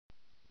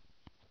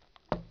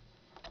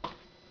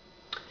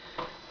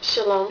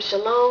Shalom,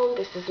 shalom.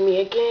 This is me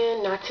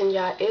again,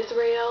 Natanya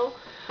Israel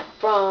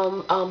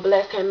from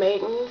Blessed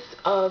Handmaidens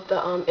of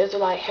the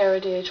Israelite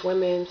Heritage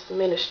Women's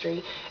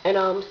Ministry. And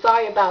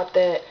sorry about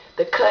that,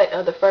 the cut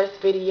of the first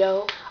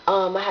video.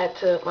 My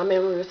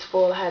memory was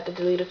full. I had to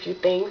delete a few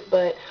things,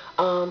 but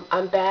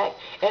I'm back.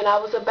 And I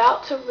was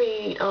about to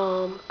read,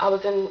 I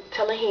was in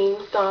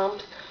Tehillim,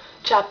 Psalms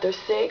chapter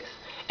 6.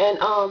 And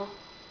I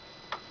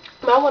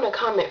want to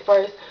comment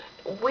first.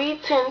 We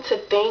tend to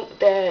think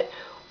that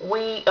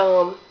we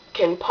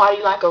can party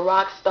like a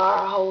rock star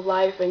our whole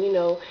life, and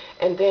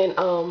and then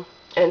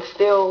and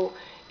still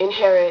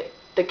inherit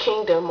the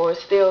kingdom, or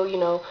still,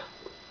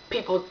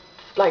 people,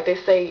 like they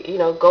say,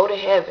 go to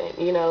heaven.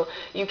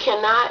 You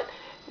cannot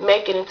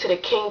make it into the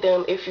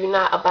kingdom if you're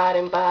not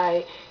abiding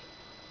by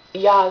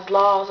Yah's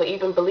laws, or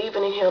even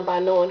believing in Him by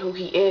knowing who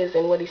He is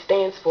and what He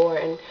stands for,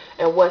 and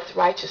what's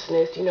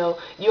righteousness. You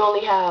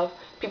only have,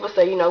 people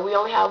say, we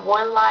only have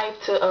one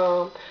life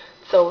to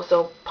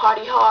So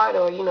party hard,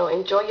 or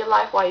enjoy your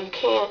life while you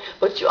can,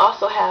 but you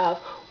also have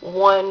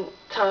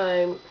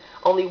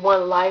only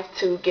one life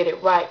to get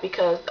it right,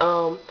 because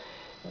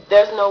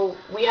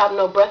we have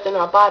no breath in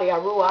our body.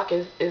 Our ruach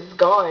is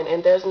gone,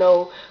 and there's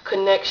no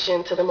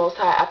connection to the Most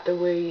High after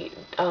we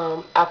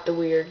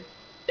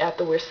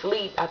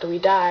asleep, after we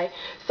die.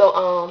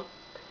 So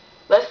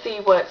let's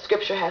see what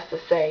Scripture has to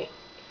say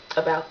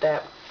about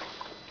that.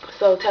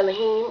 So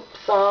Tehillim,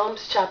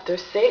 Psalms chapter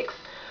 6.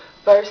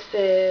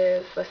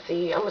 Verses,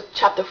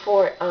 chapter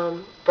 4,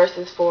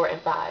 verses 4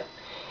 and 5.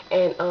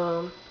 And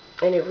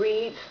it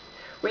reads,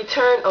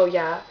 "Return, O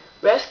Yah,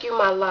 rescue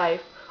my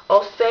life.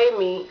 O save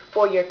me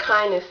for your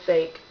kindness'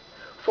 sake.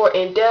 For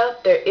in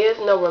death there is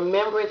no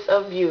remembrance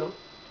of you."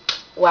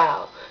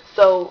 Wow.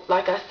 So,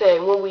 like I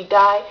said, when we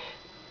die,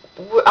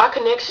 our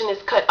connection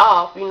is cut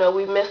off. We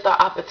missed our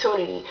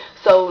opportunity.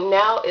 So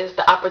now is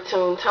the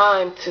opportune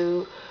time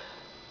to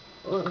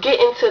get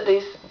into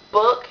this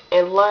book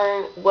and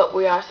learn what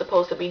we are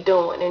supposed to be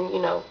doing, and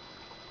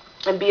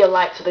be a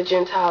light to the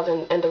Gentiles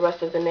and the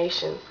rest of the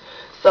nations.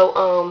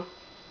 So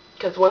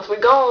because once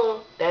we're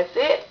gone, that's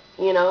it.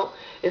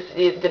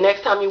 The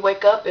next time you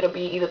wake up, it'll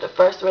be either the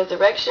first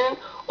resurrection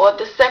or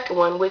the second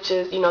one, which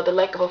is the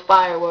lake of a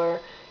fire, where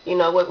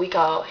what we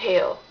call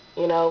hell.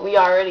 We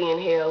already in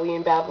hell, we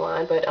in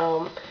Babylon, but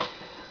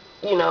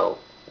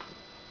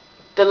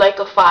the lake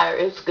of fire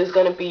is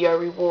going to be your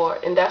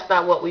reward, and that's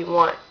not what we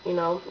want.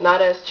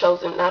 Not as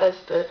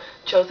the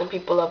chosen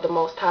people of the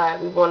Most High.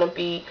 We want to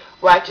be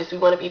righteous. We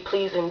want to be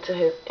pleasing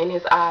in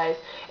His eyes,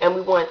 and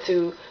we want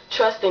to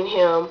trust in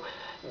Him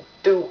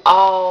through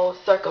all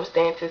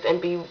circumstances,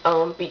 and be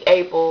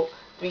able to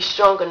be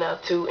strong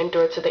enough to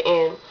endure to the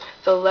end.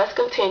 So let's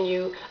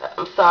continue.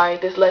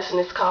 This lesson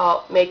is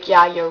called "Make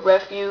Yah Your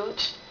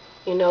Refuge,"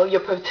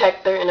 your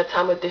protector in a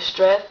time of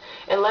distress.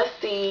 And let's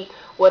see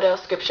what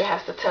else Scripture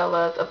has to tell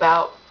us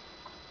about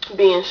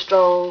being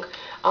strong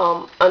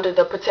under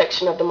the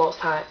protection of the Most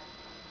High.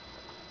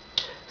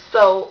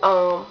 So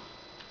I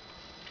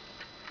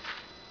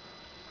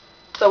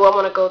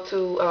want to go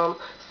to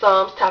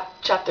Psalms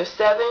chapter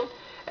 7,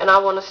 and I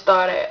want to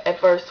start at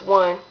verse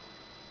 1.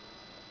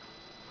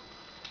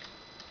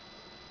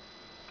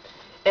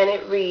 And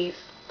it reads,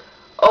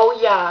 "O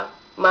Yah,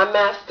 my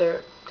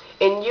Master,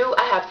 in you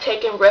I have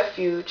taken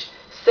refuge.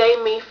 Save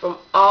me from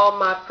all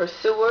my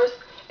pursuers,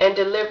 and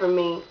deliver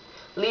me,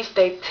 lest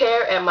they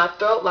tear at my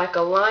throat like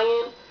a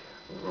lion,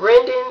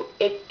 rending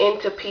it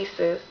into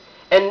pieces,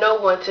 and no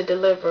one to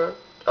deliver.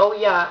 O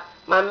Yah,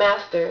 my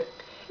Master,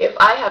 if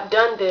I have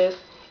done this,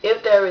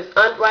 if there is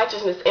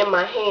unrighteousness in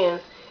my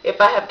hands,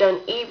 if I have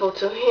done evil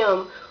to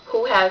him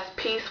who has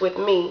peace with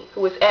me,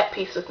 who is at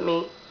peace with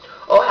me,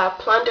 or have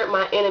plundered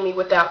my enemy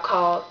without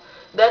cause,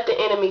 let the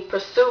enemy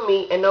pursue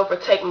me and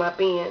overtake my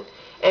being,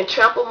 and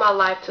trample my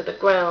life to the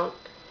ground,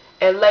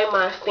 and lay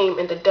my esteem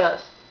in the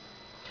dust.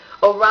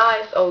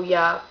 Arise, O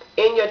Yah,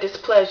 in your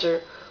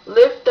displeasure.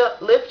 Lift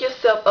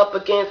yourself up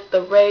against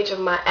the rage of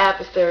my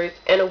adversaries,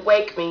 and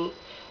awake me,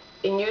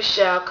 and you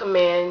shall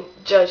command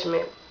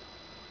judgment.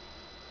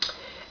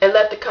 And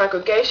let the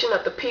congregation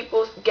of the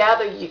peoples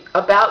gather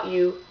about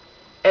you,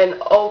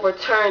 and over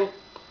them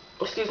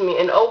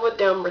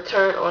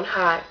return on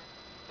high."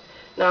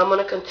 Now I'm going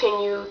to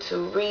continue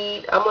to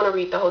read. I'm going to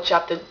read the whole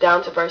chapter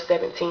down to verse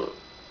 17.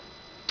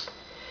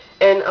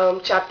 In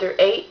chapter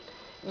 8,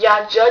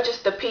 Yah judges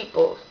the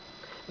peoples.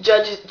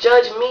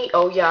 Judge me,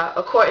 O Yah,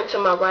 according to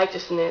my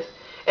righteousness,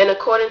 and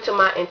according to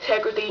my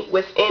integrity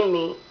within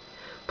me.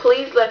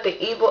 Please let the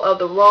evil of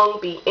the wrong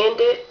be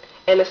ended,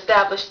 and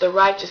establish the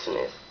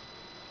righteousness.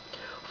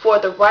 For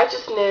the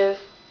righteous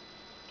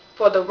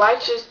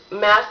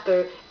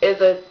Master is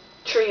a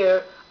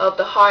trier of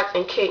the heart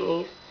and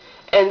kidneys,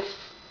 and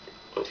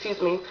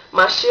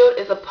my shield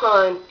is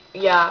upon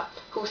Yah,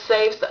 who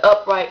saves the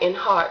upright in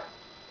heart.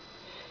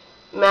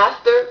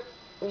 Master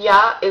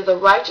Yah is a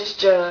righteous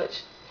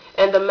judge,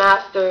 and the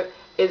Master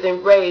is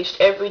enraged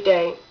every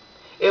day.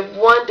 If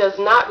one does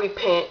not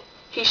repent,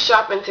 he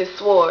sharpens his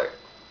sword.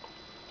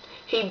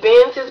 He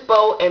bends his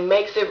bow and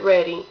makes it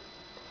ready,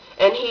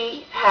 and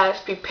he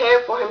has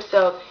prepared for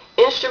himself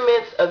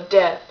instruments of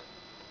death.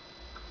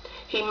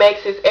 He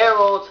makes his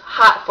arrows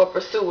hot for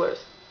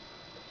pursuers.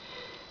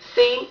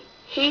 See,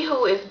 he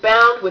who is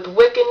bound with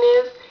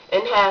wickedness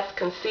and has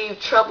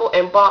conceived trouble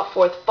and brought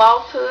forth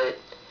falsehood,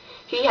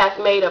 he has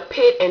made a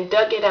pit and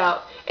dug it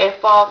out, and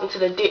falls into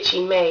the ditch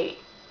he made.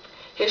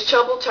 His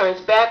trouble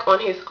turns back on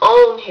his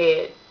own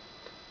head,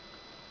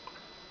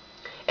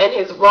 and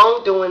his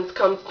wrongdoings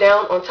comes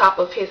down on top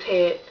of his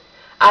head.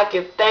 I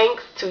give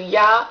thanks to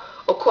Yah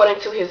according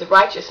to his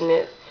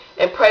righteousness,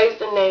 and praise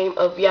the name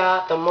of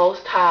Yah the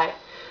Most High.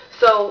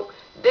 So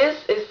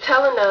this is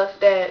telling us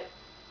that,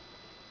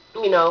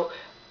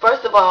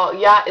 first of all,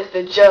 Yah is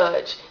the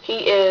judge.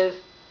 He is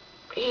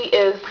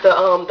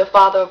the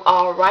Father of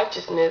all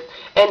righteousness.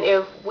 And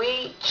if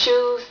we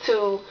choose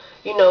to,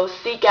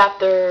 seek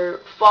after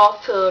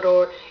falsehood,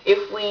 or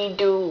if we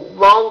do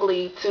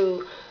wrongly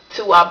to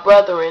our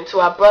brethren, to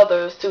our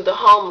brothers, to the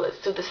homeless,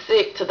 to the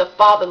sick, to the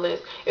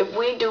fatherless, if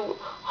we do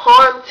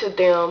harm to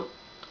them,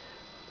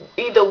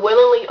 either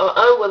willingly or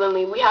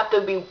unwillingly, we have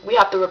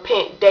to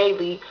repent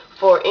daily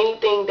for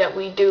anything that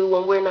we do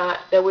when we're not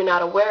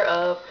aware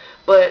of.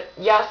 But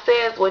Yah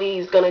says what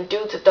he's going to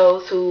do to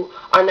those who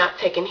are not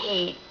taking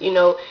heed.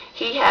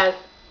 He has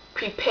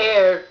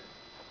prepared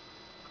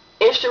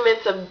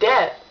instruments of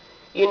death.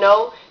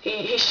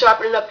 He's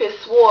sharpening up his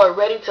sword,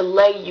 ready to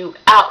lay you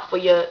out for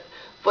your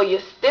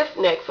stiff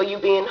neck, for you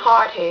being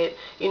hard-headed.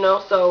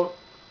 So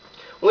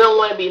we don't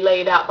want to be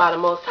laid out by the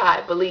Most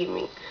High, believe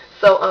me.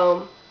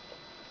 So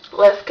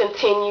let's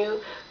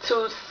continue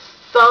to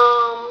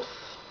Psalms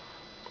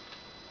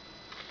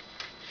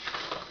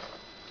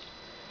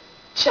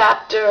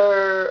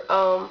chapter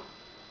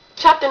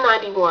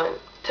 91.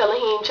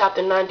 Telahim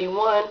chapter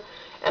 91,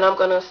 and I'm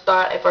going to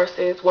start at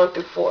verses 1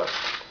 through 4.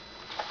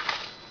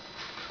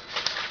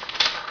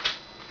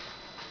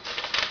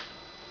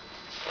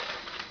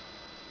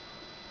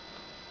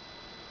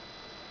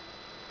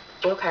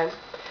 Okay.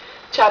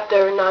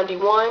 Chapter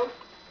 91,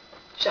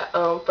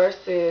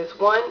 verses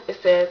 1, it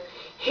says,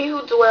 He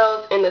who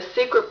dwells in the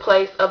secret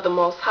place of the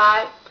Most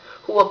High,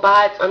 who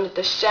abides under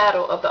the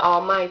shadow of the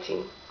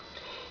Almighty.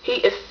 He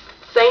is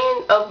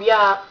saying of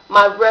Yah,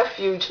 my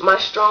refuge, my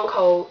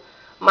stronghold,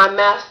 my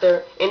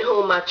master, in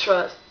whom I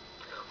trust.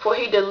 For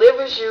he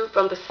delivers you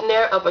from the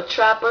snare of a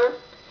trapper,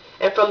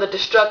 and from the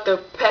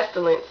destructive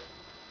pestilence.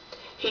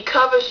 He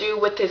covers you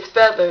with his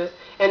feathers,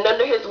 and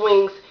under his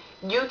wings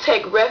you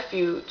take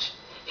refuge.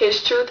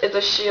 His truth is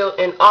a shield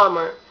and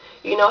armor.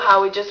 You know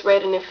how we just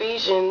read in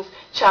Ephesians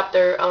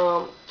chapter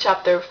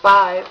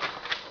 5.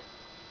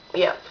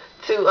 Yeah,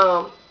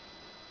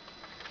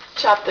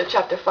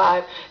 chapter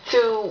 5,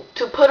 to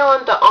put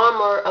on the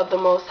armor of the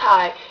Most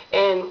High,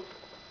 and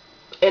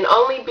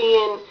only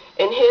being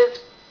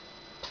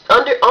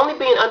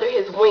under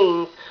his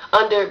wings,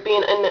 under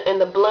being in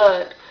the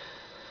blood,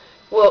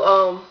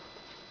 will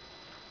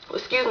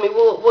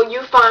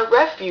you find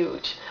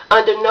refuge.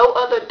 Under no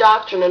other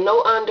doctrine, or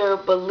no other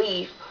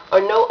belief,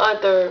 or no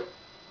other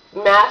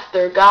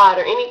master, God,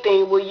 or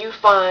anything will you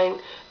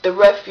find the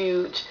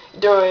refuge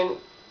during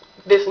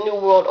this new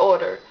world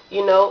order.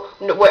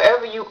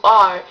 Wherever you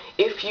are,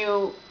 if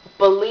you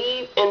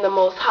believe in the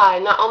Most High,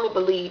 not only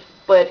believe,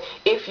 but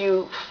if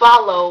you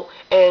follow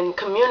and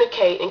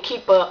communicate and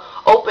keep an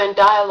open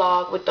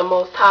dialogue with the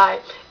Most High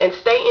and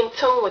stay in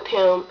tune with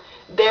him,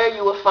 there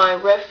you will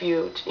find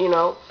refuge.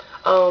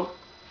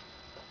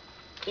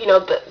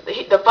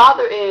 The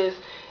Father is,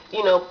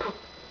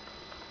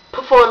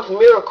 performs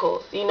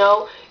miracles.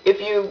 If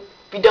you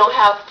don't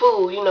have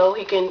food,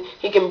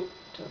 he can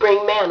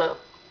bring manna.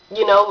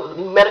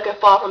 Manna can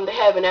fall from the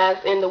heaven,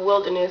 as in the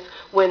wilderness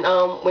when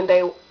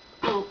they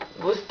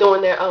was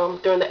doing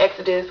during the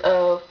exodus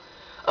of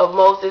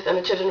Moses and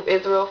the children of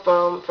Israel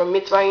from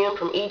Mitzrayim,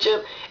 from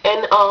Egypt.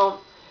 And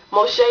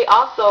Moshe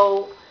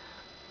also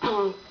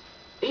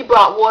he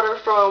brought water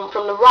from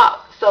the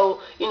rock.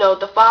 So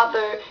the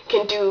Father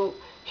can do.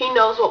 He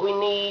knows what we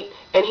need,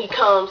 and he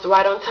comes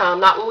right on time.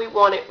 Not when we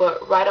want it,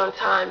 but right on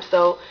time.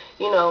 So,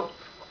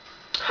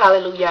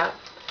 hallelujah.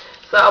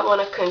 So I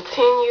want to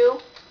continue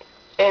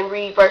and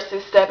read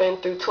verses 7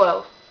 through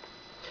 12.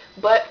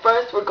 But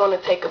first, we're going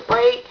to take a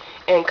break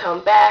and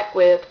come back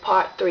with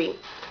part 3.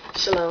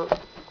 Shalom.